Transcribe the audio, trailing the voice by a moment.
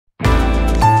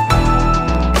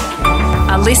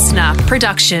listener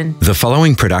production. The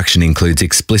following production includes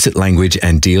explicit language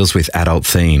and deals with adult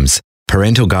themes.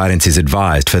 Parental guidance is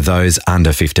advised for those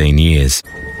under 15 years.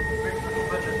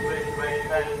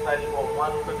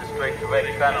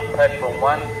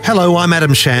 Hello, I'm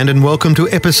Adam Shand and welcome to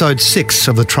episode 6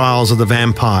 of The Trials of the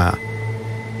Vampire.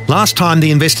 Last time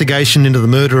the investigation into the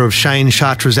murder of Shane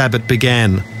Chartres Abbott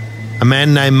began, a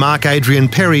man named Mark Adrian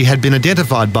Perry had been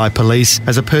identified by police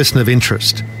as a person of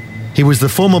interest. He was the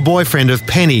former boyfriend of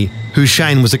Penny, who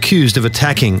Shane was accused of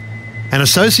attacking. An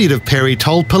associate of Perry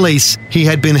told police he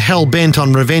had been hell-bent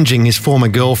on revenging his former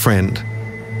girlfriend.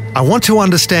 I want to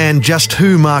understand just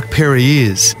who Mark Perry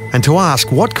is, and to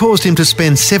ask what caused him to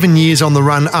spend 7 years on the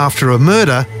run after a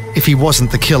murder if he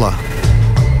wasn't the killer.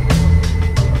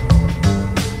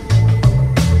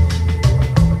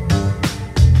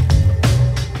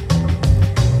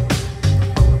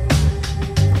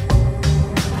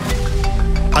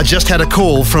 I just had a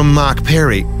call from Mark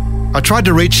Perry. I tried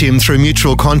to reach him through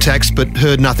mutual contacts but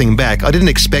heard nothing back. I didn't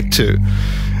expect to.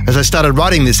 As I started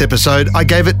writing this episode, I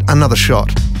gave it another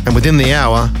shot, and within the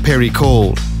hour, Perry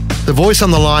called. The voice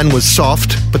on the line was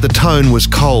soft, but the tone was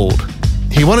cold.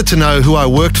 He wanted to know who I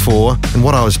worked for and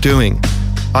what I was doing.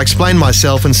 I explained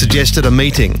myself and suggested a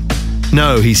meeting.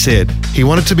 No, he said. He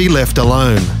wanted to be left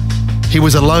alone. He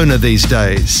was a loner these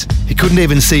days. He couldn't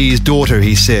even see his daughter,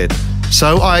 he said.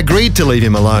 So I agreed to leave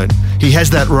him alone. He has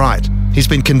that right. He's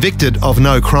been convicted of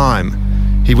no crime.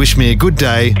 He wished me a good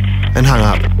day and hung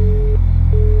up.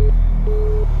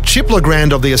 Chip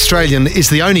Legrand of The Australian is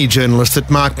the only journalist that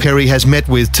Mark Perry has met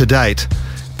with to date.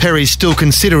 Perry's still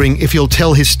considering if he'll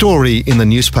tell his story in the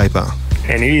newspaper.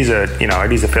 And it is a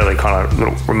fairly kind of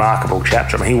little remarkable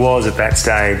chapter. I mean, he was at that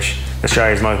stage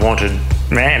Australia's most wanted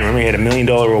man. Remember, he had $1 million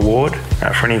reward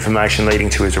for an information leading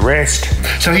to his arrest.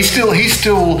 So there's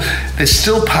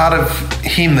still part of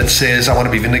him that says, I want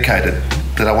to be vindicated,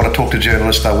 that I want to talk to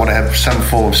journalists, I want to have some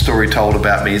form of story told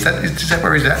about me. Is that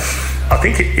where he's at? I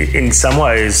think in some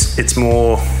ways it's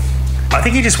more, I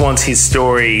think he just wants his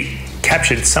story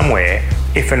captured somewhere,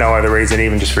 if for no other reason,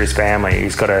 even just for his family.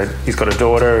 He's got a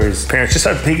daughter, his parents, just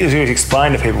so he can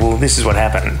explain to people, well, this is what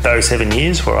happened. Those 7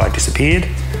 years where I disappeared,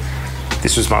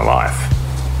 this was my life.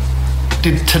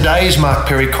 Did today's Mark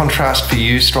Perry contrast for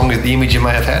you strongly the image you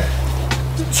may have had?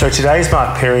 So today's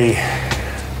Mark Perry,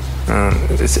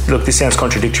 look, this sounds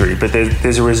contradictory, but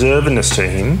there's a reservedness to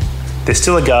him. There's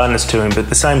still a guardedness to him, but at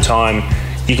the same time,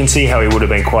 you can see how he would have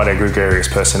been quite a gregarious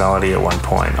personality at one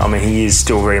point. I mean, he is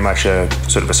still very much a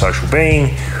sort of a social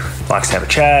being, likes to have a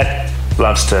chat,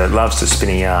 loves to spin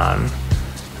a yarn.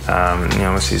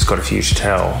 Obviously he's got a few to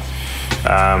tell.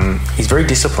 He's very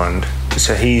disciplined,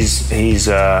 so he's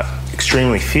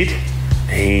extremely fit.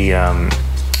 He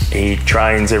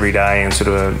trains every day in sort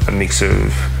of a mix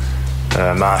of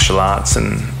martial arts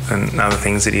and other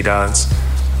things that he does.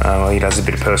 He does a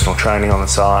bit of personal training on the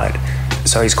side,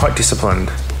 so he's quite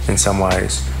disciplined in some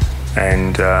ways.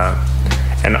 And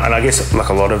I guess like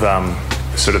a lot of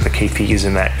sort of the key figures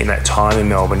in that time in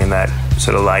Melbourne, in that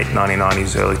sort of late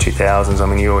 1990s, early 2000s. I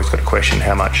mean, you always got to question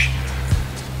how many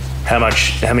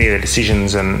of their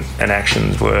decisions and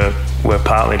actions were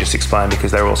partly just explained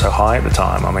because they were also high at the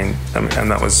time. I mean,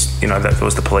 and that was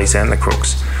the police and the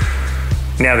crooks.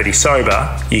 Now that he's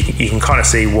sober, you can kind of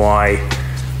see why,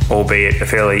 albeit a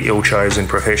fairly ill-chosen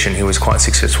profession, he was quite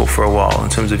successful for a while in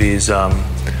terms of his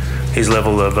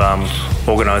level of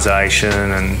organisation,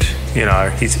 and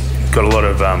he's got a lot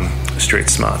of street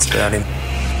smarts about him.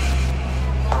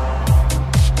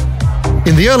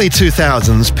 In the early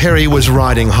 2000s, Perry was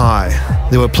riding high.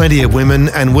 There were plenty of women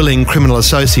and willing criminal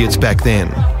associates back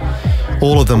then.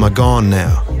 All of them are gone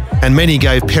now, and many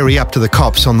gave Perry up to the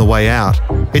cops on the way out.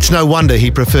 It's no wonder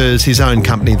he prefers his own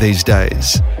company these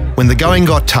days. When the going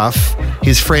got tough,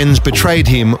 his friends betrayed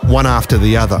him one after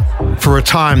the other. For a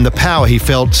time, the power he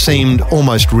felt seemed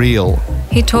almost real.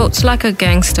 He talked like a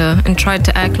gangster and tried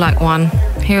to act like one.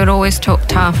 He would always talk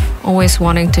tough, always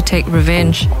wanting to take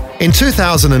revenge. In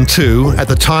 2002, at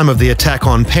the time of the attack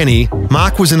on Penny,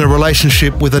 Mark was in a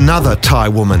relationship with another Thai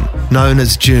woman, known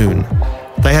as June.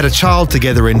 They had a child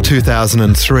together in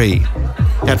 2003.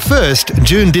 At first,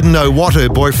 June didn't know what her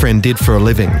boyfriend did for a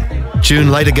living. June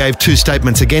later gave 2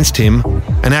 statements against him.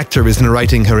 An actor is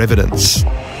narrating her evidence.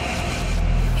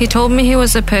 He told me he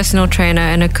was a personal trainer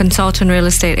and a consultant real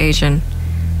estate agent.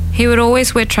 He would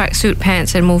always wear tracksuit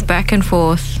pants and move back and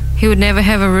forth. He would never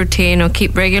have a routine or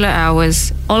keep regular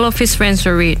hours. All of his friends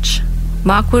were rich.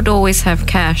 Mark would always have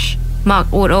cash.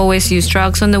 Mark would always use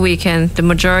drugs on the weekend. The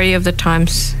majority of the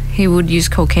times, he would use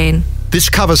cocaine. This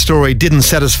cover story didn't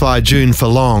satisfy June for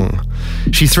long.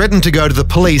 She threatened to go to the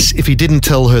police if he didn't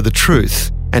tell her the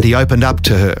truth, and he opened up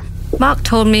to her. Mark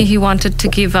told me he wanted to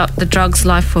give up the drugs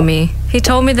life for me. He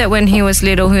told me that when he was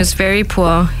little, he was very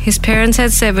poor. His parents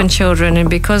had 7 children, and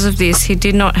because of this, he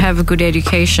did not have a good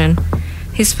education.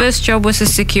 His first job was a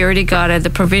security guard at the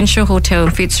Provincial Hotel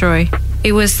in Fitzroy.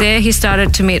 It was there he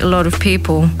started to meet a lot of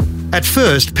people. At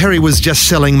first, Perry was just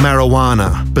selling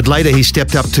marijuana, but later he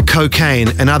stepped up to cocaine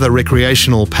and other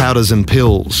recreational powders and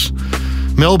pills.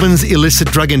 Melbourne's illicit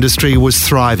drug industry was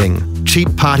thriving.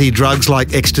 Cheap party drugs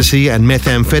like ecstasy and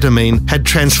methamphetamine had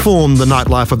transformed the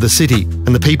nightlife of the city,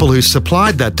 and the people who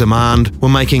supplied that demand were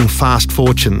making fast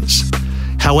fortunes.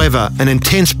 However, an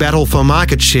intense battle for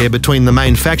market share between the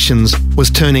main factions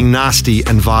was turning nasty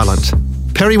and violent.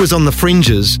 Perry was on the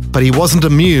fringes, but he wasn't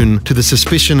immune to the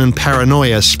suspicion and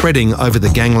paranoia spreading over the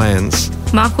ganglands.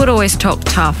 Mark would always talk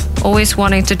tough, always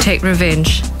wanting to take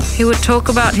revenge. He would talk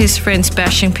about his friends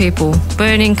bashing people,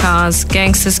 burning cars,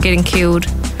 gangsters getting killed.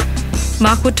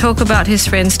 Mark would talk about his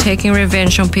friends taking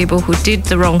revenge on people who did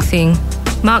the wrong thing.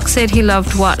 Mark said he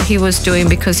loved what he was doing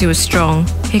because he was strong.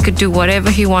 He could do whatever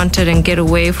he wanted and get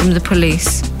away from the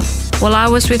police. While I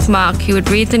was with Mark, he would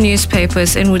read the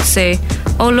newspapers and would say,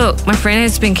 "Oh look, my friend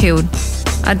has been killed."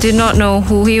 I did not know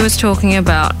who he was talking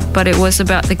about, but it was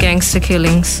about the gangster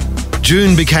killings.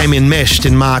 June became enmeshed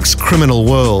in Mark's criminal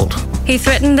world. He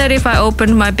threatened that if I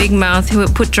opened my big mouth, he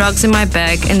would put drugs in my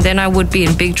bag and then I would be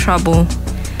in big trouble.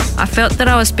 I felt that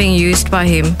I was being used by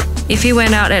him. If he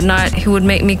went out at night, he would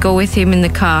make me go with him in the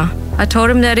car. I told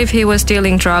him that if he was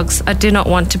dealing drugs, I did not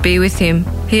want to be with him.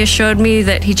 He assured me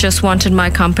that he just wanted my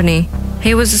company.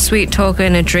 He was a sweet talker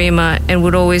and a dreamer and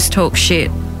would always talk shit.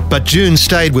 But June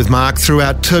stayed with Mark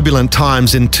throughout turbulent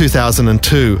times in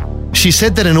 2002. She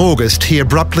said that in August he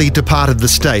abruptly departed the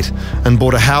state and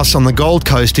bought a house on the Gold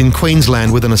Coast in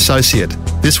Queensland with an associate.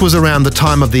 This was around the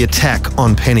time of the attack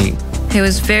on Penny. He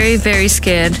was very, very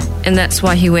scared, and that's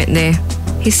why he went there.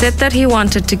 He said that he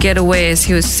wanted to get away as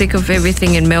he was sick of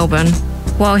everything in Melbourne.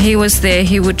 While he was there,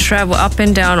 he would travel up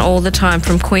and down all the time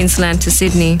from Queensland to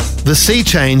Sydney. The sea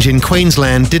change in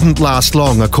Queensland didn't last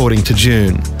long, according to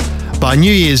June. By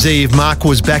New Year's Eve, Mark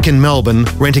was back in Melbourne,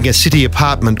 renting a city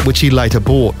apartment which he later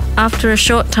bought. After a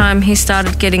short time, he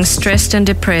started getting stressed and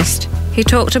depressed. He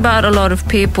talked about a lot of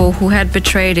people who had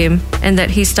betrayed him and that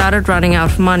he started running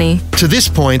out of money. To this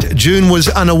point, June was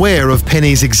unaware of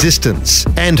Penny's existence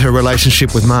and her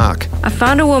relationship with Mark. I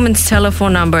found a woman's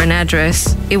telephone number and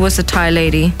address. It was a Thai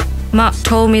lady. Mark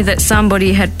told me that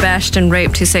somebody had bashed and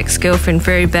raped his ex-girlfriend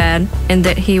very bad and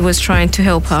that he was trying to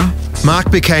help her.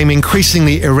 Mark became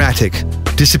increasingly erratic,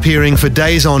 disappearing for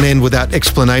days on end without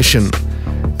explanation.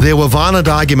 There were violent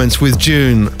arguments with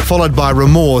June, followed by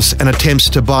remorse and attempts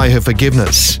to buy her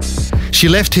forgiveness. She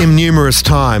left him numerous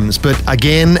times, but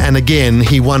again and again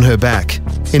he won her back.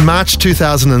 In March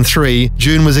 2003,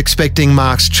 June was expecting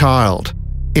Mark's child.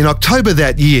 In October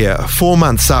that year, 4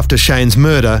 months after Shane's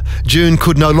murder, June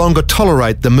could no longer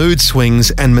tolerate the mood swings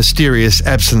and mysterious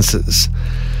absences.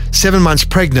 7 months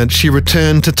pregnant, she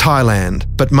returned to Thailand,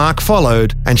 but Mark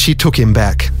followed and she took him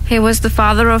back. He was the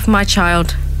father of my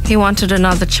child. He wanted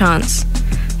another chance.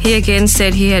 He again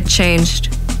said he had changed.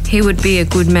 He would be a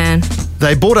good man.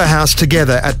 They bought a house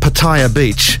together at Pattaya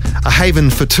Beach, a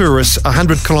haven for tourists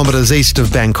 100 kilometres east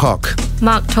of Bangkok.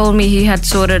 Mark told me he had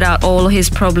sorted out all his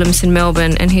problems in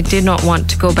Melbourne and he did not want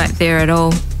to go back there at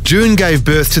all. June gave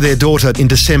birth to their daughter in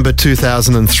December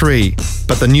 2003,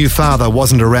 but the new father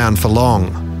wasn't around for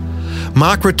long.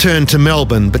 Mark returned to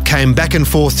Melbourne but came back and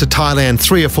forth to Thailand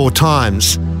 3 or 4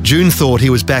 times. June thought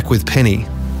he was back with Penny.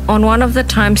 On one of the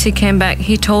times he came back,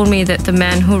 he told me that the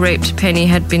man who raped Penny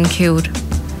had been killed.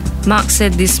 Mark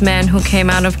said this man who came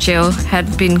out of jail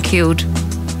had been killed.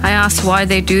 I asked why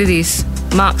they do this.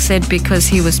 Mark said because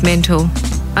he was mental.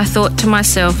 I thought to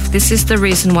myself, this is the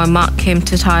reason why Mark came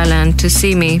to Thailand to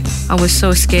see me. I was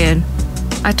so scared.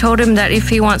 I told him that if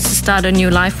he wants to start a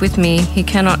new life with me, he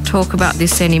cannot talk about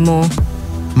this anymore.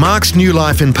 Mark's new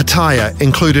life in Pattaya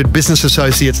included business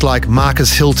associates like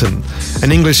Marcus Hilton,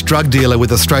 an English drug dealer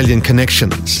with Australian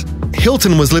connections.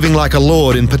 Hilton was living like a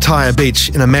lord in Pattaya Beach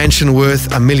in a mansion worth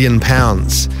 £1 million.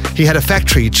 He had a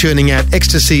factory churning out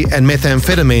ecstasy and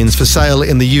methamphetamines for sale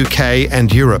in the UK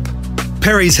and Europe.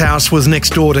 Perry's house was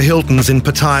next door to Hilton's in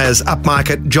Pattaya's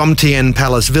upmarket Jomtien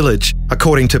Palace Village,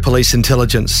 according to police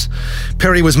intelligence.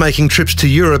 Perry was making trips to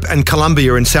Europe and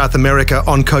Colombia in South America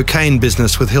on cocaine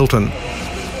business with Hilton.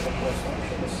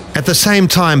 At the same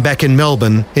time back in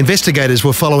Melbourne, investigators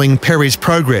were following Perry's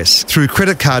progress through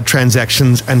credit card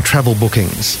transactions and travel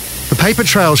bookings. The paper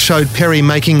trail showed Perry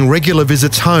making regular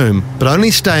visits home, but only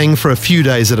staying for a few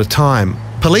days at a time.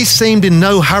 Police seemed in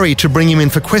no hurry to bring him in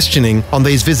for questioning on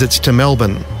these visits to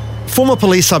Melbourne. Former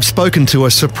police I've spoken to are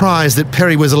surprised that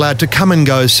Perry was allowed to come and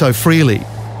go so freely.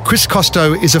 Chris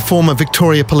Costo is a former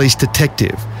Victoria Police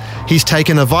detective. He's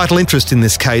taken a vital interest in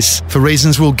this case for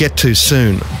reasons we'll get to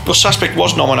soon. The suspect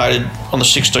was nominated on the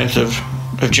 16th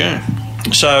of June.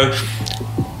 So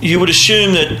you would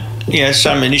assume that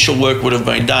some initial work would have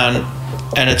been done,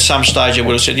 and at some stage they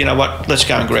would have said, you know what, let's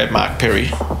go and grab Mark Perry.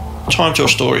 Time to a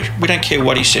story. We don't care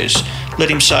what he says. Let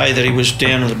him say that he was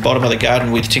down at the bottom of the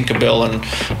garden with Tinkerbell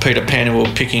and Peter Pan who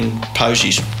were picking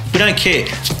posies. We don't care.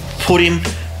 Put him.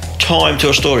 Time to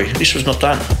a story. This was not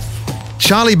done.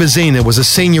 Charlie Bazina was a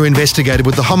senior investigator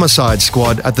with the homicide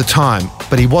squad at the time,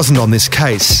 but he wasn't on this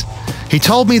case. He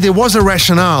told me there was a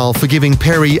rationale for giving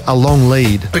Perry a long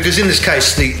lead. Because in this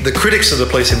case, the critics of the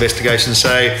police investigation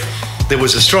say there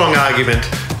was a strong argument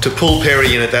to pull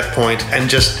Perry in at that point and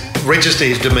just register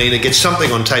his demeanour, get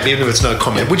something on tape, even if it's no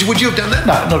comment. Would you have done that?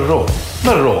 No, not at all.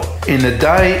 Not at all. In the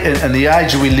day and the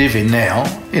age we live in now,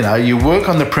 you work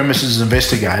on the premises as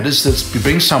investigators, that you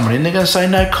bring someone in, they're going to say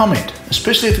no comment,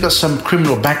 especially if they've got some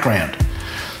criminal background.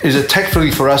 Is it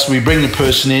tactfully for us, we bring the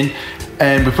person in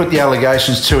and we put the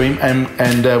allegations to him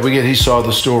and we get his side of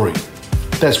the story.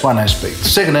 That's one aspect. The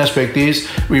second aspect is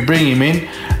we bring him in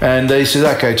and he says,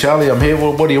 okay, Charlie, I'm here.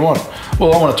 Well, what do you want?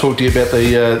 Well, I want to talk to you about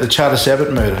the Charters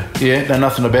Abbott murder. Yeah, know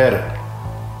nothing about it.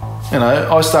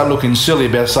 I start looking silly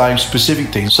about saying specific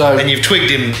things. So, and you've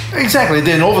twigged him. Exactly.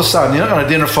 Then all of a sudden, you're not going to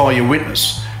identify your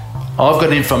witness. I've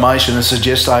got information that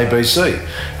suggests ABC.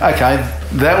 Okay,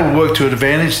 that will work to an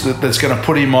advantage that's going to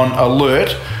put him on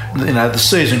alert. The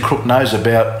seasoned crook knows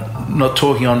about not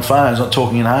talking on phones, not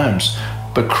talking in homes.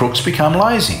 But crooks become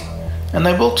lazy, and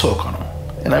they will talk on them.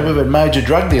 We've had major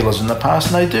drug dealers in the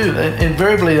past, and they do.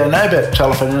 Invariably, they know about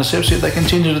telephone intercepts, yet they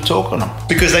continue to talk on them.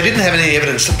 Because they didn't have any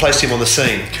evidence that placed him on the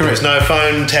scene. Correct. There was no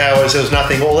phone towers, there was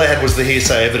nothing. All they had was the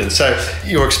hearsay evidence. So,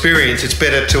 your experience, it's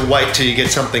better to wait till you get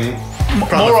something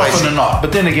more often than not.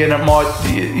 But then again, one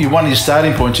of your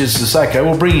starting points is to say, okay,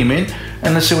 we'll bring him in,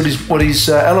 and let's see what his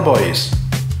alibi is.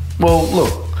 Well,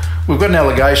 look, we've got an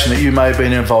allegation that you may have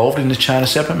been involved in the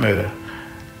Charters Abbott murder.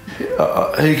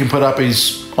 He can put up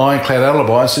his ironclad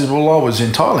alibi and says, well, I was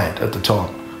in Thailand at the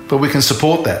time. But we can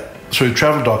support that through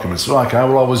travel documents. Okay,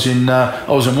 well, I was in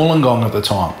Wollongong at the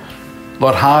time. A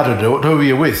lot harder to do it. Who were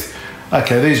you with?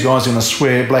 Okay, these guys are going to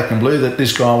swear black and blue that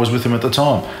this guy was with him at the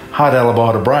time. Hard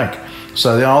alibi to break.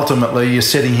 So then ultimately you're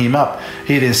setting him up.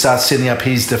 He then starts setting up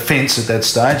his defence at that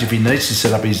stage, if he needs to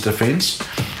set up his defence.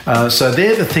 So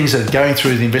they're the things that are going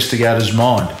through the investigator's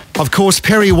mind. Of course,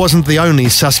 Perry wasn't the only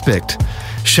suspect.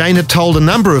 Shane had told a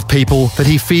number of people that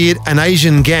he feared an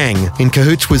Asian gang in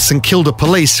cahoots with St Kilda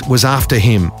Police was after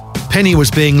him. Penny was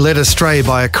being led astray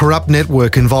by a corrupt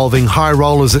network involving high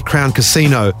rollers at Crown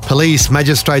Casino, police,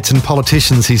 magistrates and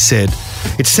politicians, he said.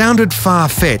 It sounded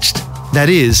far-fetched, that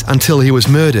is, until he was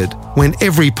murdered, when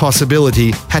every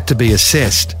possibility had to be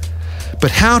assessed. But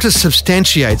how to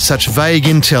substantiate such vague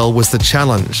intel was the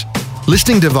challenge.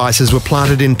 Listening devices were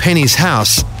planted in Penny's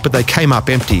house, but they came up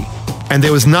empty. And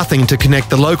there was nothing to connect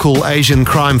the local Asian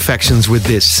crime factions with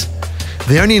this.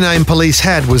 The only name police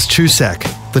had was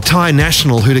Chusak, the Thai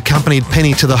national who'd accompanied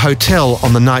Penny to the hotel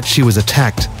on the night she was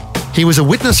attacked. He was a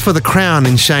witness for the Crown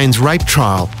in Shane's rape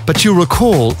trial, but you'll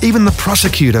recall even the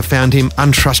prosecutor found him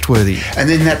untrustworthy. And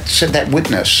then that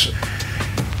witness,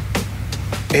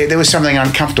 there was something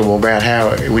uncomfortable about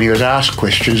how, when he was asked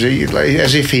questions,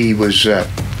 as if he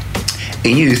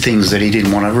knew things that he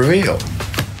didn't want to reveal.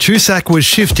 Chusak was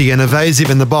shifty and evasive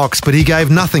in the box, but he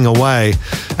gave nothing away,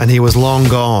 and he was long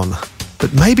gone.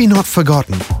 But maybe not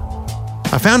forgotten.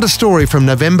 I found a story from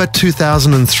November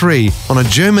 2003 on a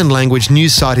German-language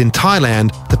news site in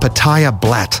Thailand, the Pattaya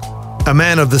Blatt. A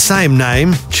man of the same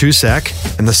name,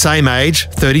 Chusak, and the same age,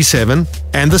 37,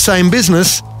 and the same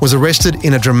business, was arrested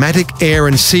in a dramatic air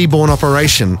and seaborne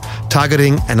operation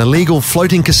targeting an illegal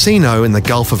floating casino in the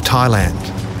Gulf of Thailand.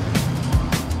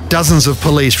 Dozens of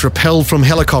police rappelled from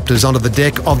helicopters onto the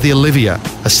deck of the Olivia,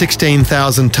 a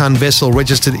 16,000-tonne vessel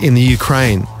registered in the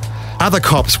Ukraine. Other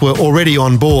cops were already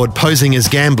on board posing as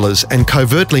gamblers and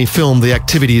covertly filmed the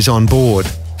activities on board.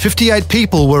 58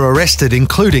 people were arrested,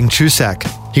 including Chusak.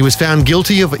 He was found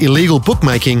guilty of illegal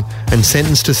bookmaking and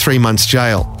sentenced to 3 months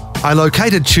jail. I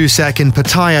located Chusak in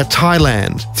Pattaya,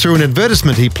 Thailand, through an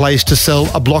advertisement he placed to sell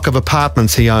a block of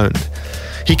apartments he owned.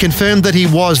 He confirmed that he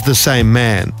was the same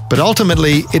man, but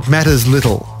ultimately it matters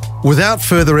little. Without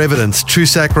further evidence,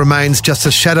 Chusak remains just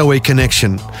a shadowy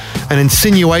connection, an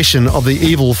insinuation of the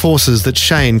evil forces that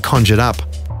Shane conjured up.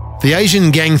 The Asian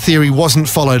gang theory wasn't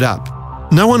followed up.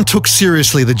 No one took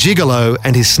seriously the gigolo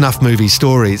and his snuff movie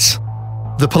stories.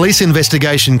 The police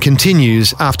investigation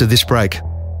continues after this break.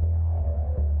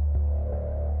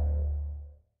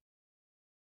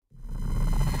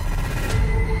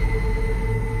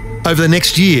 Over the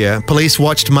next year, police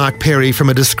watched Mark Perry from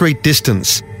a discreet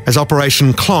distance as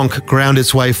Operation Clonk ground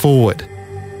its way forward.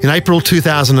 In April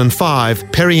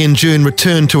 2005, Perry and June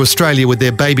returned to Australia with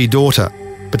their baby daughter,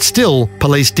 but still,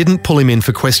 police didn't pull him in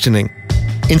for questioning.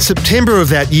 In September of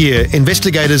that year,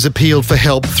 investigators appealed for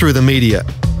help through the media.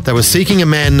 They were seeking a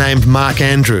man named Mark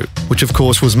Andrew, which of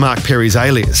course was Mark Perry's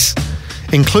alias.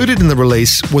 Included in the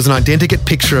release was an identikit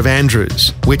picture of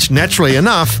Andrews, which naturally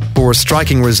enough bore a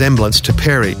striking resemblance to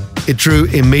Perry. It drew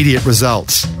immediate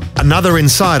results. Another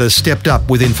insider stepped up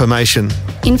with information.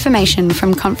 Information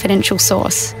from confidential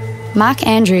source. Mark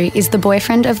Andrew is the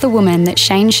boyfriend of the woman that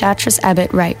Shane Chartres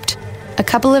Abbott raped. A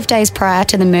couple of days prior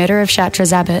to the murder of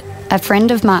Chartres Abbott, a friend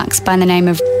of Mark's by the name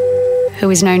of who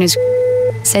is known as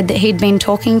said that he'd been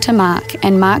talking to Mark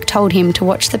and Mark told him to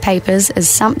watch the papers as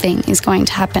something is going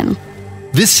to happen.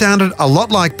 This sounded a lot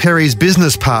like Perry's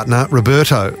business partner,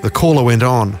 Roberto, the caller went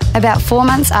on. About 4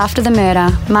 months after the murder,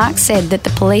 Mark said that the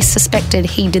police suspected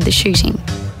he did the shooting.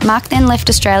 Mark then left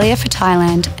Australia for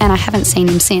Thailand and I haven't seen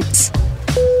him since.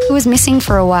 He was missing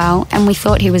for a while and we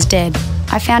thought he was dead.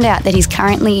 I found out that he's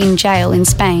currently in jail in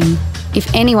Spain.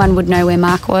 If anyone would know where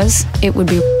Mark was, it would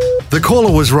be... The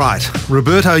caller was right.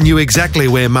 Roberto knew exactly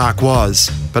where Mark was,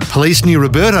 but police knew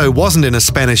Roberto wasn't in a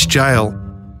Spanish jail.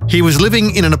 He was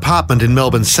living in an apartment in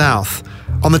Melbourne South.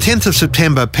 On the 10th of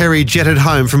September, Perry jetted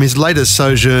home from his latest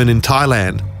sojourn in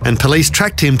Thailand, and police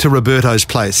tracked him to Roberto's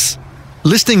place.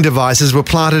 Listening devices were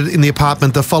planted in the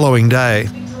apartment the following day.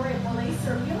 Victoria Police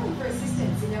are appealing for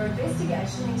assistance in their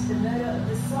investigation into the murder of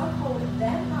the so-called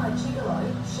vampire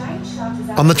gigolo, Shane Chartres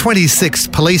Abbott. On the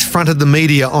 26th, police fronted the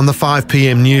media on the 5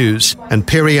 p.m. news, and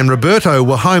Perry and Roberto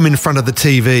were home in front of the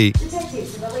TV.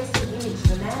 Detectives have released an image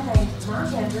of a man named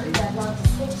Mark Andrew they'd like to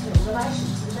speak to in relation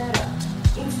to the murder.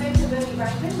 Inspector Bernie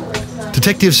Rankman released an...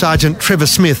 Detective Sergeant Trevor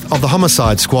Smith of the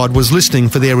Homicide Squad was listening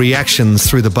for their reactions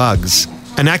through the bugs.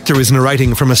 An actor is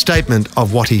narrating from a statement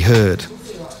of what he heard.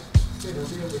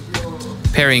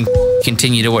 Perry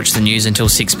continued to watch the news until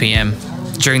 6 p.m.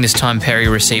 During this time, Perry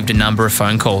received a number of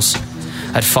phone calls.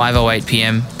 At 5:08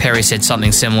 p.m, Perry said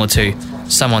something similar to,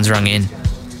 "Someone's rung in."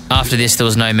 After this, there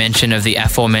was no mention of the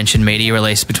aforementioned media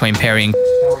release between Perry and...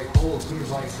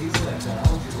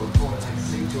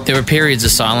 There were periods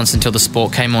of silence until the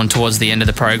sport came on towards the end of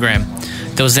the program.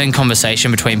 There was then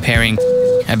conversation between Perry and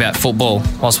about football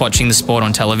whilst watching the sport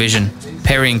on television.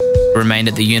 Perry and remained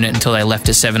at the unit until they left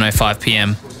at 7:05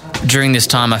 p.m. During this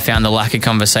time, I found the lack of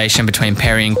conversation between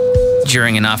Perry and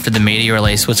during and after the media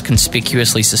release was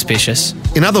conspicuously suspicious.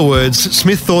 In other words,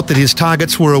 Smith thought that his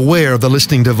targets were aware of the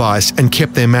listening device and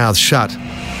kept their mouths shut.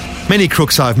 Many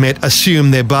crooks I've met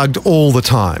assume they're bugged all the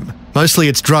time. Mostly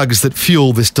it's drugs that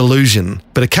fuel this delusion,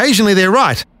 but occasionally they're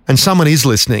right and someone is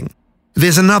listening.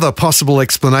 There's another possible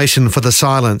explanation for the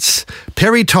silence.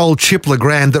 Perry told Chip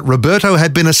Legrand that Roberto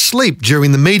had been asleep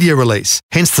during the media release,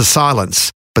 hence the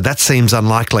silence, but that seems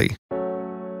unlikely.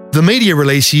 The media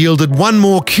release yielded one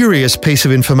more curious piece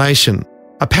of information.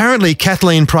 Apparently,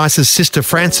 Kathleen Price's sister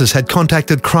Frances had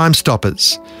contacted Crime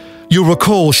Stoppers. You'll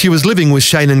recall she was living with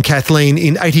Shane and Kathleen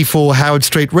in 84 Howard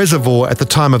Street Reservoir at the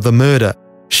time of the murder.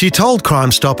 She told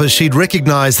Crime Stoppers she'd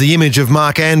recognised the image of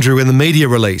Mark Andrew in the media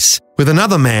release. With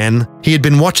another man, he had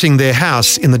been watching their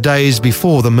house in the days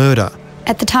before the murder.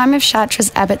 At the time of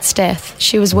Chartres Abbott's death,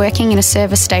 she was working in a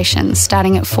service station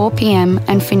starting at 4 p.m.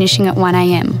 and finishing at 1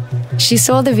 a.m. She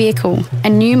saw the vehicle, a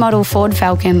new model Ford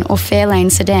Falcon or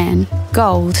Fairlane sedan,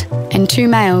 gold, and 2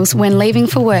 males when leaving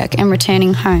for work and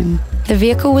returning home. The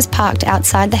vehicle was parked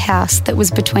outside the house that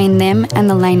was between them and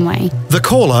the laneway. The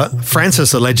caller,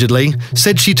 Frances allegedly,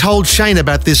 said she told Shane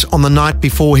about this on the night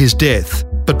before his death.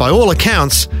 But by all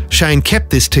accounts, Shane kept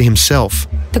this to himself.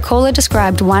 The caller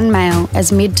described one male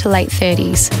as mid to late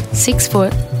 30s, 6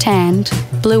 foot, tanned,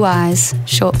 blue eyes,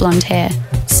 short blonde hair.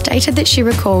 Stated that she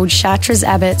recalled Chartres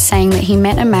Abbott saying that he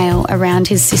met a male around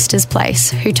his sister's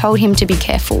place who told him to be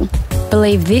careful.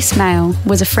 Believed this male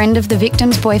was a friend of the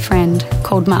victim's boyfriend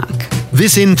called Mark.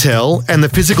 This intel and the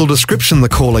physical description the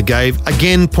caller gave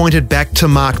again pointed back to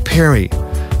Mark Perry.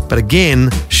 But again,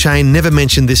 Shane never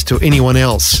mentioned this to anyone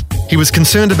else. He was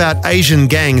concerned about Asian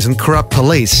gangs and corrupt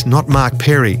police, not Mark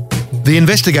Perry. The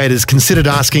investigators considered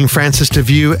asking Frances to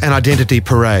view an identity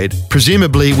parade,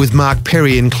 presumably with Mark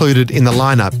Perry included in the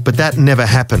lineup, but that never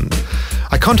happened.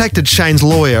 I contacted Shane's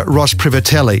lawyer, Ross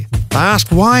Privatelli. I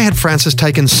asked why had Frances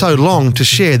taken so long to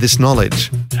share this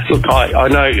knowledge. Look, I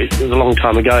know it was a long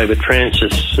time ago, but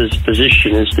Frances's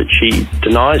position is that she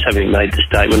denies having made the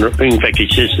statement. In fact, she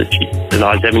says that she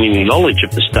denies having any knowledge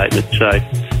of the statement. So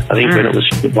I think when it was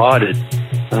provided,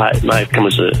 it may have come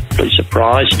as a complete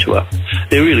surprise to her.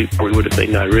 there really probably would have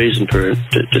been no reason for her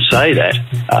to say that.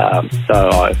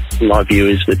 My view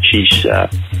is that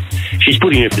she's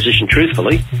putting her position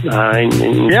truthfully, and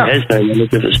has no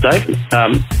knowledge of the statement.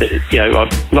 I'm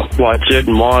not quite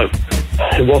certain why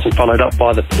it wasn't followed up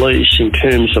by the police in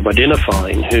terms of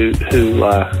identifying who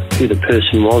the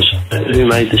person was who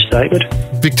made the statement.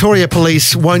 Victoria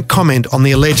Police won't comment on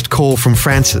the alleged call from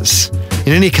Francis.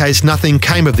 In any case, nothing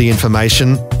came of the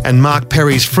information, and Mark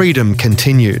Perry's freedom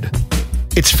continued.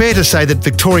 It's fair to say that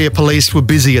Victoria Police were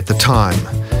busy at the time.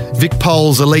 Vic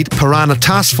Pole's elite Piranha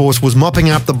Task Force was mopping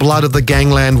up the blood of the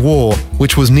Gangland War,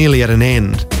 which was nearly at an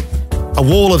end. A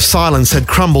wall of silence had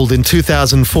crumbled in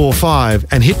 2004-05,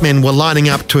 and hitmen were lining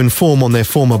up to inform on their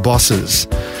former bosses.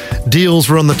 Deals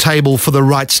were on the table for the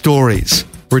right stories: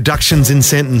 reductions in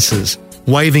sentences,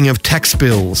 waiving of tax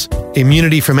bills,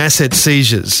 immunity from asset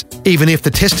seizures, even if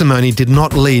the testimony did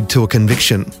not lead to a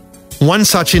conviction. One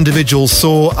such individual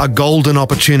saw a golden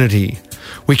opportunity.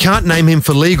 We can't name him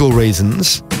for legal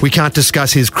reasons. We can't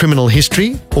discuss his criminal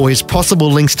history or his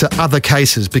possible links to other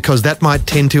cases because that might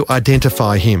tend to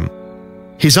identify him.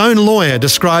 His own lawyer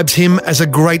describes him as a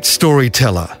great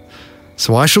storyteller,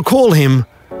 so I shall call him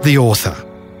the author.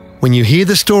 When you hear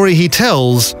the story he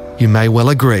tells, you may well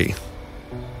agree.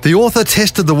 The author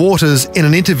tested the waters in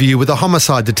an interview with a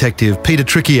homicide detective, Peter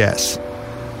Trickias.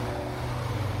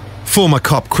 Former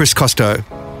cop Chris Costo.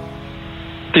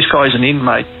 This guy's an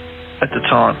inmate at the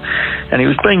time, and he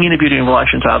was being interviewed in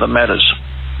relation to other matters.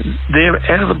 There,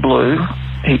 out of the blue,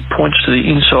 he points to the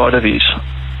inside of his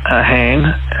hand,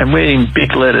 and where in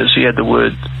big letters he had the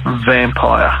word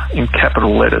vampire in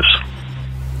capital letters.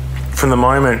 From the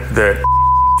moment that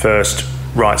first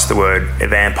writes the word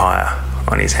vampire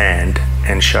on his hand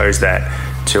and shows that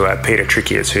to Peter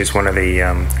Trickias, who's one of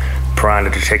the Piranha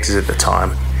detectives at the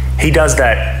time, he does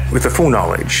that with the full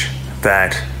knowledge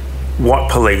that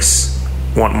what police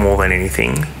want more than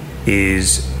anything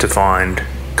is to find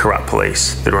corrupt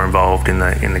police that are involved in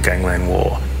the Gangland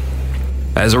War.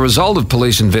 As a result of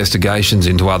police investigations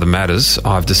into other matters,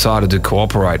 I've decided to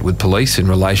cooperate with police in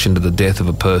relation to the death of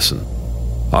a person.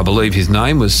 I believe his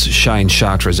name was Shane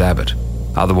Chartres Abbott,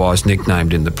 otherwise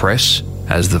nicknamed in the press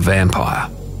as the Vampire.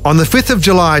 On the 5th of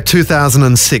July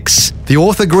 2006, the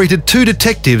author greeted two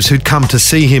detectives who'd come to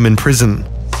see him in prison.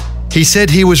 He said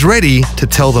he was ready to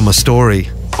tell them a story.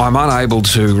 I'm unable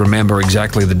to remember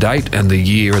exactly the date and the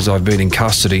year, as I've been in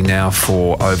custody now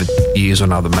for over years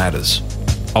on other matters.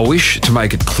 I wish to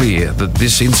make it clear that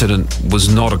this incident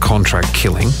was not a contract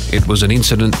killing. It was an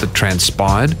incident that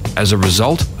transpired as a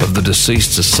result of the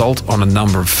deceased's assault on a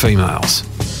number of females.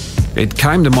 It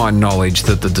came to my knowledge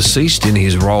that the deceased, in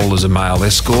his role as a male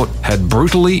escort, had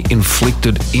brutally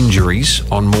inflicted injuries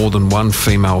on more than one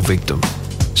female victim.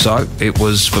 So it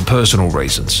was for personal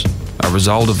reasons, a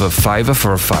result of a favour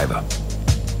for a favour.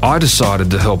 I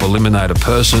decided to help eliminate a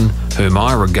person whom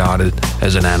I regarded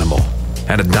as an animal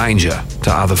and a danger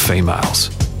to other females.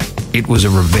 It was a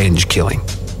revenge killing.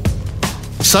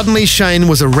 Suddenly, Shane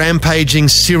was a rampaging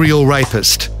serial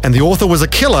rapist, and the author was a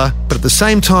killer, but at the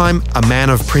same time, a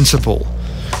man of principle.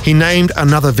 He named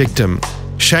another victim.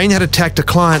 Shane had attacked a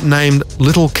client named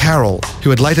Little Carol,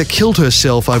 who had later killed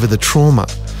herself over the trauma.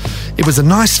 It was a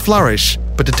nice flourish,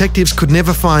 but detectives could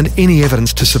never find any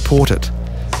evidence to support it.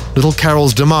 Little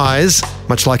Carol's demise,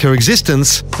 much like her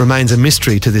existence, remains a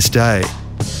mystery to this day.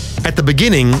 At the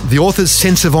beginning, the author's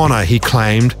sense of honour, he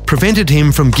claimed, prevented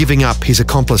him from giving up his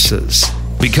accomplices.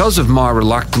 Because of my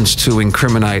reluctance to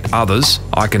incriminate others,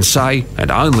 I can say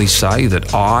and only say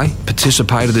that I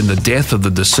participated in the death of the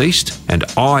deceased, and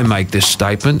I make this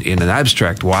statement in an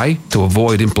abstract way to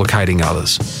avoid implicating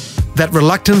others. That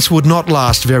reluctance would not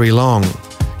last very long.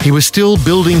 He was still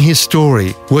building his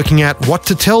story, working out what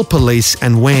to tell police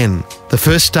and when. The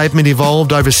first statement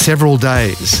evolved over several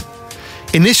days.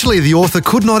 Initially, the author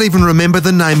could not even remember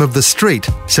the name of the street,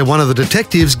 so one of the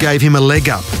detectives gave him a leg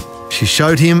up. She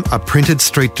showed him a printed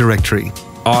street directory.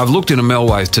 I've looked in a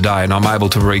Melways today and I'm able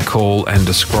to recall and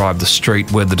describe the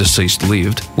street where the deceased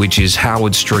lived, which is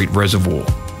Howard Street Reservoir.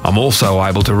 I'm also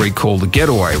able to recall the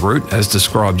getaway route as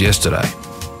described yesterday.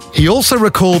 He also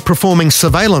recalled performing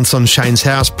surveillance on Shane's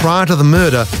house prior to the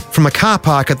murder from a car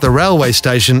park at the railway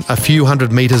station a few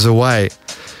hundred metres away.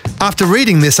 After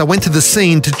reading this, I went to the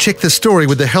scene to check the story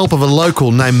with the help of a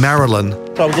local named Marilyn.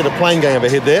 So we get a plane going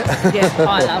overhead there. Yeah,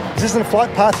 I love. Is this a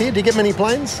flight path here? Do you get many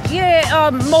planes? Yeah,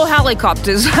 more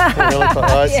helicopters.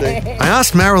 I see. I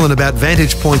asked Marilyn about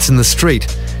vantage points in the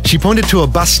street. She pointed to a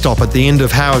bus stop at the end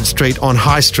of Howard Street on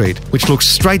High Street, which looks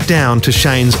straight down to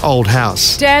Shane's old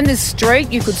house. Down the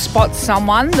street, you could spot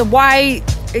someone. The way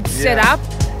it's set up,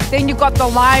 Then you've got the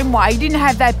laneway. You didn't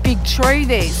have that big tree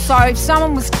there. So if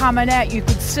someone was coming out, you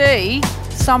could see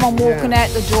someone walking out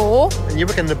the door. And you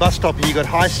reckon the bus stop, you got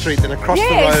High Street, then across the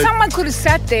road. Yeah, someone could have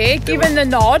sat there, given the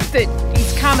nod that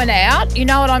he's coming out, you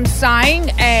know what I'm saying,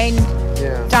 and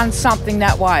done something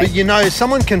that way. But you know,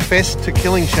 someone confessed to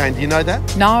killing Shane. Do you know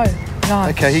that? No.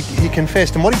 Okay, he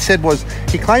confessed, and what he said was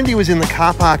he claimed he was in the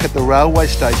car park at the railway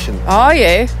station. Oh,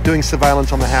 yeah. Doing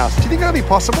surveillance on the house. Do you think that'll be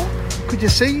possible? Could you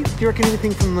see? Do you reckon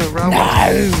anything from the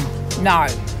railway station? No.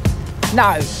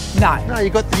 No, you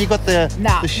got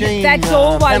the Sheen that's panel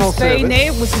always been service. there.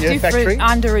 It was Factory.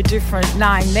 under a different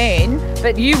name then,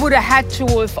 but you would have had to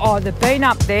have either been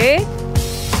up there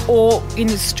or in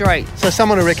the street. So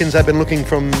someone who reckons they've been looking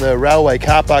from the railway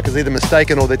car park is either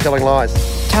mistaken or they're telling lies.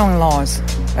 Telling lies.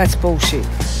 That's bullshit.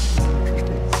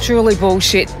 Truly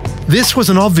bullshit. This was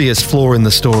an obvious flaw in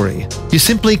the story. You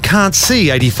simply can't see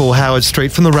 84 Howard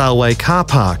Street from the railway car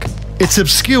park. It's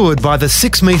obscured by the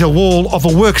 6-metre wall of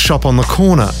a workshop on the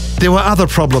corner. There were other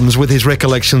problems with his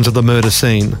recollections of the murder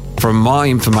scene. From my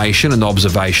information and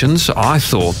observations, I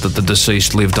thought that the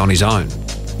deceased lived on his own.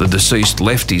 The deceased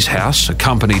left his house,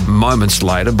 accompanied moments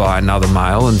later by another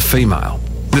male and female.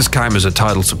 This came as a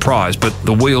total surprise, but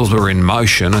the wheels were in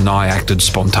motion and I acted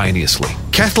spontaneously.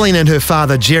 Kathleen and her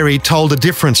father Jerry told a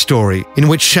different story, in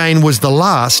which Shane was the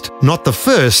last, not the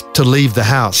first, to leave the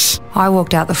house. I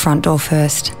walked out the front door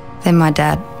first, then my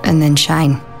dad, and then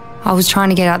Shane. I was trying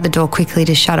to get out the door quickly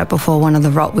to shut it before one of the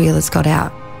Rottweilers got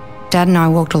out. Dad and I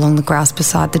walked along the grass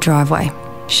beside the driveway.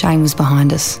 Shane was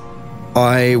behind us.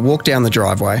 I walked down the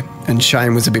driveway and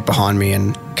Shane was a bit behind me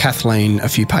and Kathleen a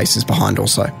few paces behind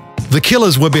also. The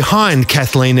killers were behind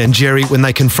Kathleen and Jerry when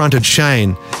they confronted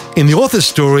Shane. In the author's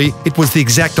story, it was the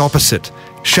exact opposite.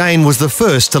 Shane was the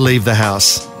first to leave the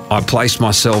house. I placed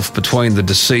myself between the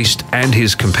deceased and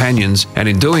his companions, and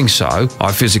in doing so,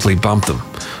 I physically bumped them.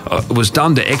 It was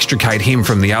done to extricate him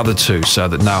from the other two so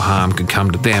that no harm could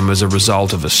come to them as a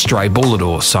result of a stray bullet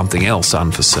or something else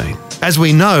unforeseen. As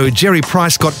we know, Jerry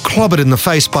Price got clobbered in the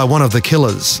face by one of the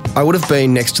killers. I would have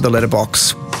been next to the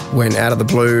letterbox when, out of the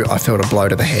blue, I felt a blow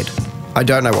to the head. I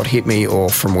don't know what hit me or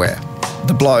from where.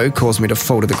 The blow caused me to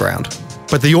fall to the ground.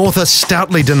 But the author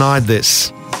stoutly denied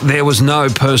this. There was no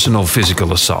personal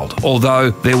physical assault,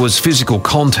 although there was physical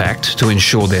contact to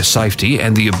ensure their safety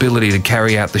and the ability to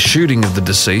carry out the shooting of the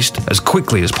deceased as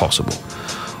quickly as possible.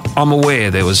 I'm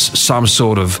aware there was some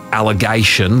sort of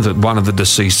allegation that one of the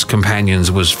deceased's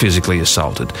companions was physically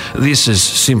assaulted. This is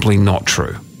simply not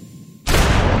true.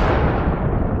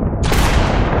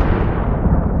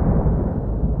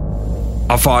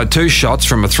 I fired 2 shots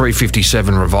from a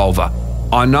 .357 revolver.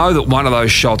 I know that one of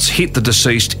those shots hit the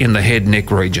deceased in the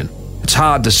head-neck region. It's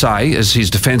hard to say, as his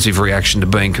defensive reaction to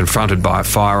being confronted by a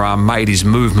firearm made his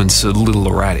movements a little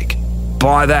erratic.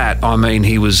 By that, I mean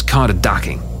he was kind of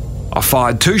ducking. I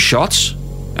fired 2 shots,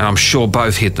 and I'm sure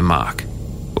both hit the mark.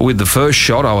 With the first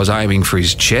shot, I was aiming for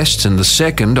his chest, and the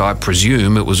second, I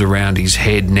presume it was around his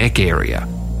head-neck area.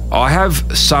 I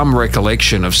have some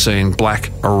recollection of seeing black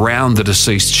around the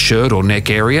deceased's shirt or neck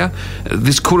area.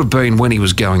 This could have been when he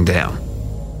was going down.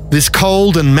 This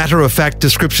cold and matter-of-fact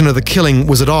description of the killing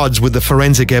was at odds with the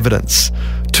forensic evidence.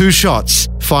 2 shots,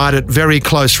 fired at very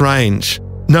close range.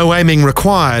 No aiming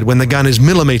required when the gun is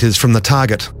millimetres from the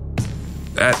target.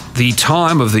 At the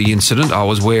time of the incident, I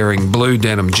was wearing blue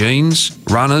denim jeans,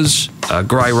 runners, a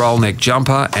grey roll-neck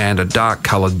jumper and a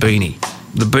dark-coloured beanie.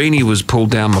 The beanie was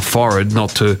pulled down my forehead not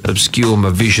to obscure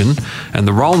my vision, and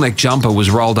the roll-neck jumper was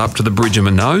rolled up to the bridge of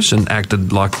my nose and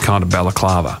acted like a kind of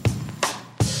balaclava.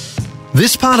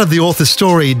 This part of the author's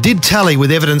story did tally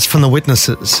with evidence from the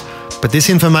witnesses, but this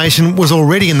information was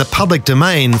already in the public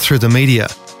domain through the media.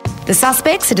 The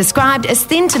suspects are described as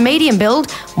thin to medium build,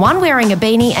 one wearing a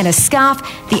beanie and a scarf,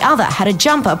 the other had a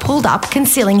jumper pulled up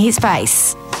concealing his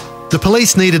face. The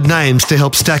police needed names to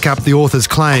help stack up the author's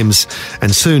claims,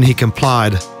 and soon he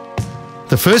complied.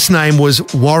 The first name was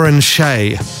Warren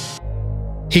Shea.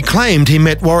 He claimed he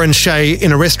met Warren Shea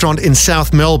in a restaurant in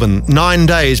South Melbourne 9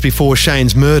 days before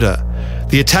Shane's murder.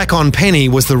 The attack on Penny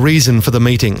was the reason for the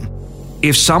meeting.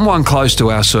 If someone close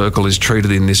to our circle is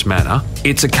treated in this manner,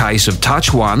 it's a case of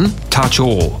touch one, touch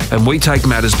all, and we take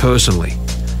matters personally.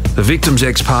 The victim's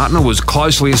ex-partner was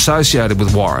closely associated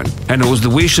with Warren, and it was the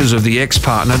wishes of the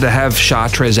ex-partner to have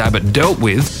Chartres Abbott dealt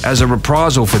with as a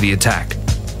reprisal for the attack.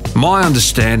 My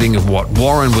understanding of what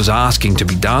Warren was asking to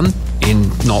be done, in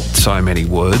not so many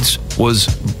words, was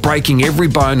breaking every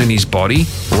bone in his body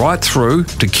right through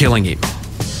to killing him.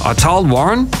 I told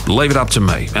Warren, leave it up to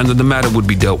me, and that the matter would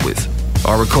be dealt with.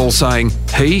 I recall saying,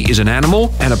 he is an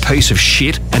animal and a piece of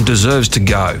shit and deserves to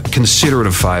go. Consider it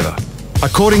a favour.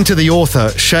 According to the author,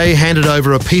 Shay handed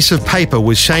over a piece of paper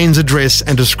with Shane's address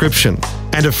and description,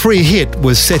 and a free hit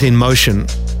was set in motion.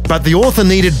 But the author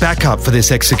needed backup for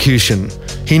this execution.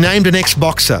 He named an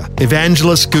ex-boxer,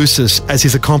 Evangelos Goussis, as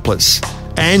his accomplice.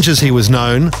 Ange, as he was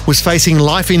known, was facing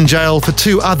life in jail for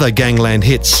 2 other gangland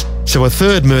hits, so a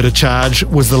third murder charge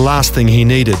was the last thing he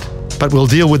needed. But we'll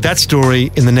deal with that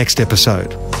story in the next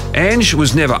episode. Ange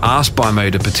was never asked by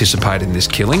me to participate in this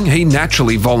killing. He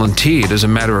naturally volunteered as a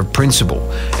matter of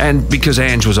principle, and because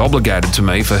Ange was obligated to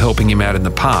me for helping him out in the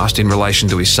past in relation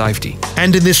to his safety.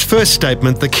 And in this first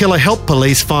statement, the killer helped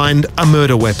police find a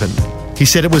murder weapon. He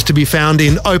said it was to be found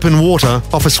in open water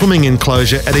off a swimming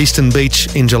enclosure at Eastern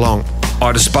Beach in Geelong.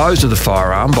 I disposed of the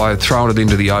firearm by throwing it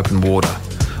into the open water.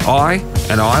 I,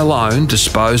 and I alone,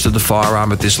 disposed of the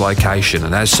firearm at this location,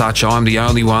 and as such I'm the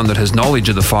only one that has knowledge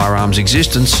of the firearm's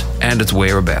existence and its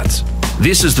whereabouts.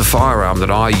 This is the firearm that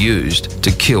I used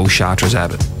to kill Chartres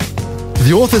Abbott.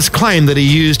 The author's claim that he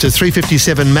used a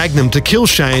 .357 Magnum to kill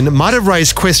Shane might have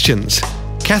raised questions.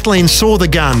 Kathleen saw the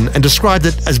gun and described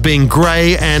it as being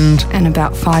grey and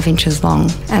about 5 inches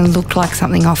long, and looked like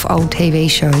something off old TV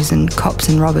shows and Cops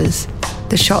and Robbers.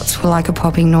 The shots were like a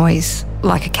popping noise,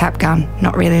 like a cap gun,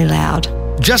 not really loud.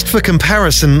 Just for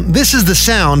comparison, this is the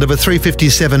sound of a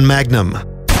 .357 Magnum.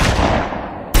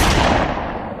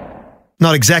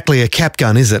 Not exactly a cap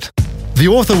gun, is it? The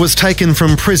author was taken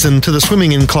from prison to the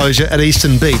swimming enclosure at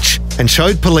Eastern Beach and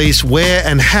showed police where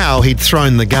and how he'd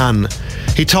thrown the gun.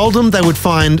 He told them they would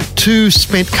find 2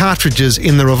 spent cartridges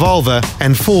in the revolver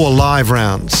and 4 live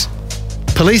rounds.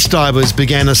 Police divers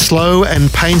began a slow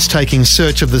and painstaking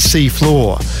search of the sea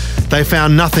floor. They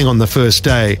found nothing on the first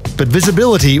day, but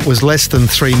visibility was less than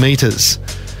 3 metres.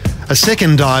 A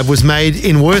second dive was made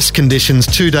in worse conditions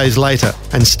 2 days later,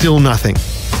 and still nothing.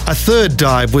 A third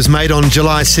dive was made on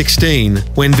July 16,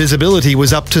 when visibility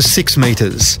was up to 6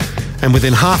 metres. And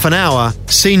within half an hour,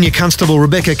 Senior Constable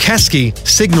Rebecca Caskey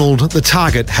signalled the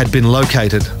target had been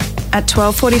located. At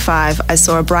 12:45, I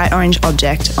saw a bright orange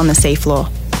object on the seafloor.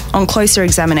 On closer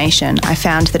examination, I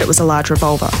found that it was a large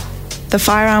revolver. The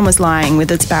firearm was lying with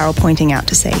its barrel pointing out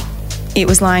to sea. It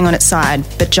was lying on its side,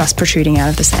 but just protruding out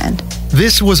of the sand.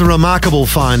 This was a remarkable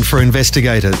find for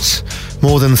investigators.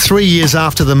 More than 3 years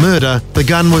after the murder, the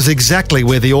gun was exactly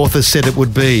where the author said it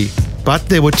would be. But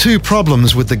there were 2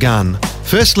 problems with the gun.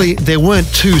 Firstly, there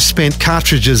weren't 2 spent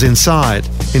cartridges inside.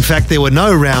 In fact, there were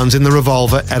no rounds in the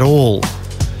revolver at all.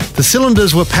 The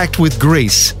cylinders were packed with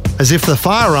grease, as if the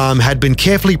firearm had been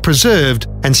carefully preserved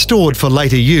and stored for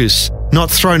later use, not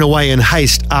thrown away in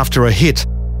haste after a hit.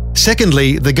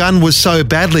 Secondly, the gun was so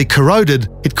badly corroded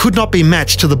it could not be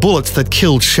matched to the bullets that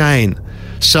killed Shane.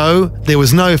 So, there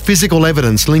was no physical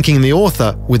evidence linking the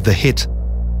author with the hit.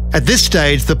 At this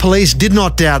stage, the police did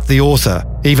not doubt the author,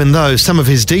 even though some of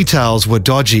his details were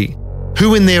dodgy.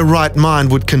 Who in their right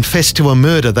mind would confess to a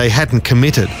murder they hadn't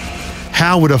committed?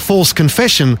 How would a false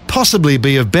confession possibly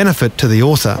be of benefit to the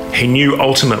author? He knew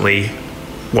ultimately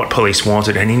what police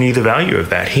wanted, and he knew the value of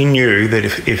that. He knew that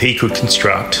if he could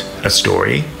construct a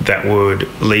story that would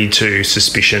lead to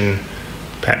suspicion,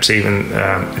 perhaps even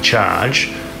a charge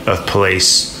of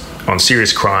police on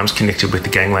serious crimes connected with the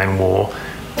Gangland War,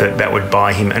 that would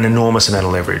buy him an enormous amount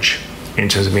of leverage in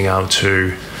terms of being able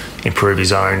to improve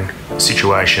his own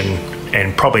situation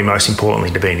and probably most importantly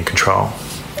to be in control.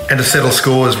 And to settle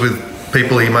scores with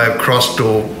people he may have crossed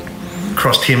or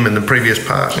crossed him in the previous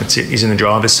past. That's it. He's in the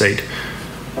driver's seat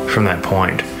from that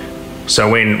point. So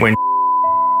when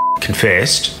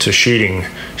confessed to shooting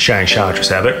Shane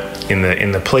Chartres Abbott in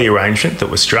the plea arrangement that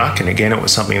was struck, and again it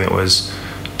was something that was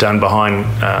done behind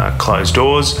closed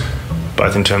doors,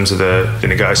 both in terms of the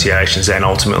negotiations and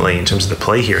ultimately in terms of the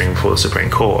plea hearing before the Supreme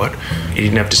Court, he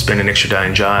didn't have to spend an extra day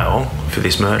in jail for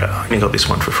this murder, and he got this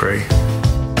one for free.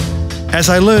 As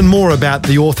I learn more about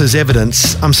the author's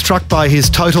evidence, I'm struck by his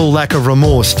total lack of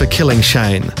remorse for killing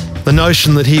Shane. The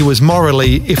notion that he was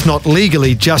morally, if not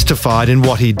legally, justified in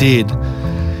what he did.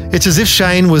 It's as if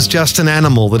Shane was just an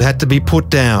animal that had to be put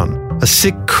down, a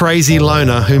sick, crazy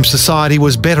loner whom society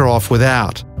was better off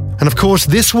without. And of course,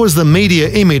 this was the media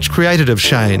image created of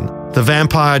Shane, the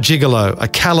vampire gigolo, a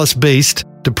callous beast,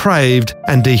 depraved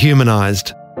and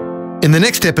dehumanised. In the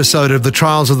next episode of The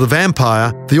Trials of the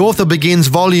Vampire, the author begins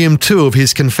Volume 2 of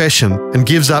his confession and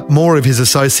gives up more of his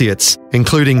associates,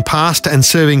 including past and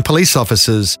serving police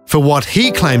officers, for what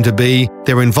he claimed to be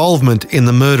their involvement in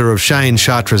the murder of Shane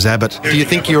Chartres Abbott. Do you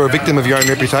think you're a victim of your own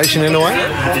reputation in a way?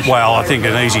 Well, I think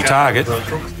an easy target.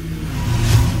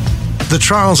 The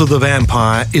Trials of the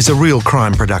Vampire is a Real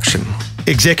Crime production.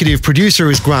 Executive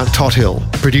producer is Grant Tothill.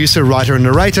 Producer, writer and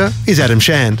narrator is Adam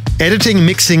Shand. Editing,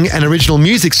 mixing and original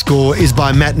music score is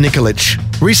by Matt Nikolic.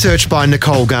 Research by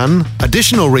Nicole Gunn.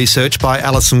 Additional research by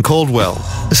Alison Caldwell.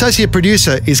 Associate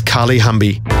producer is Carly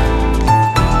Humby.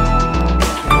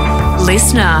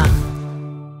 Listener.